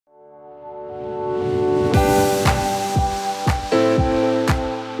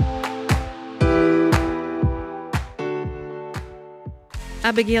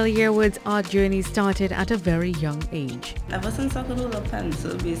Abigail Yearwood's art journey started at a very young age. Ever since I could hold a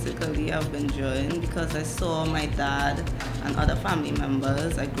pencil, basically, I've been drawing because I saw my dad and other family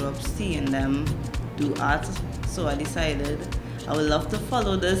members. I grew up seeing them do art, so I decided I would love to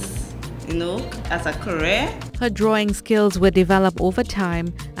follow this, as a career. Her drawing skills were developed over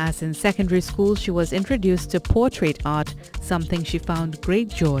time, as in secondary school she was introduced to portrait art, something she found great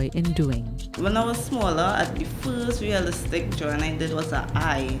joy in doing. When I was smaller, the first realistic drawing I did was an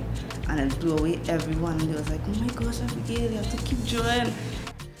eye, and it blew away everyone. They was like, oh my gosh, Abigail, you have to keep drawing.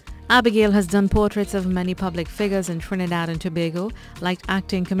 Abigail has done portraits of many public figures in Trinidad and Tobago, like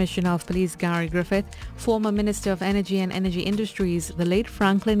Acting Commissioner of Police Gary Griffith, former Minister of Energy and Energy Industries, the late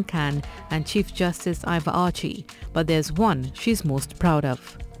Franklin Cann, and Chief Justice Ivor Archie. But there's one she's most proud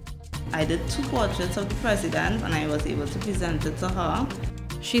of. I did 2 portraits of the President, and I was able to present it to her.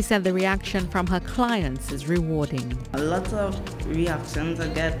 She said the reaction from her clients is rewarding. A lot of reactions I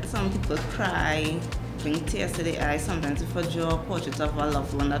get. Some people cry, bring tears to their eyes. Sometimes if I draw a portrait of a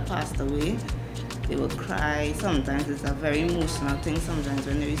loved one that passed away, they will cry. Sometimes it's a very emotional thing, sometimes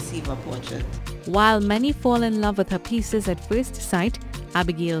when they receive a portrait. While many fall in love with her pieces at first sight,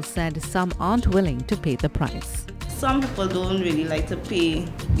 Abigail said some aren't willing to pay the price. Some people don't really like to pay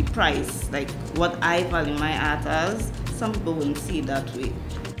the price, like what I value my art as. Some people wouldn't see it that way.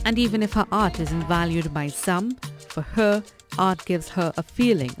 And even if her art isn't valued by some, for her, art gives her a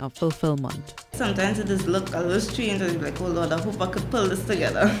feeling of fulfillment. Sometimes it just look a little strange and you're like, oh Lord, I hope I could pull this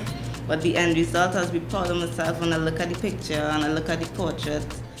together. But the end result, I'll be proud of myself when I look at the picture and I look at the portrait.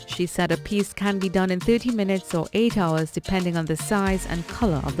 She said a piece can be done in 30 minutes or 8 hours depending on the size and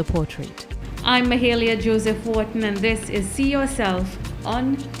color of the portrait. I'm Mahalia Joseph-Wharton, and this is See Yourself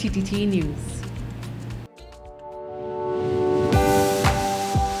on TTT News.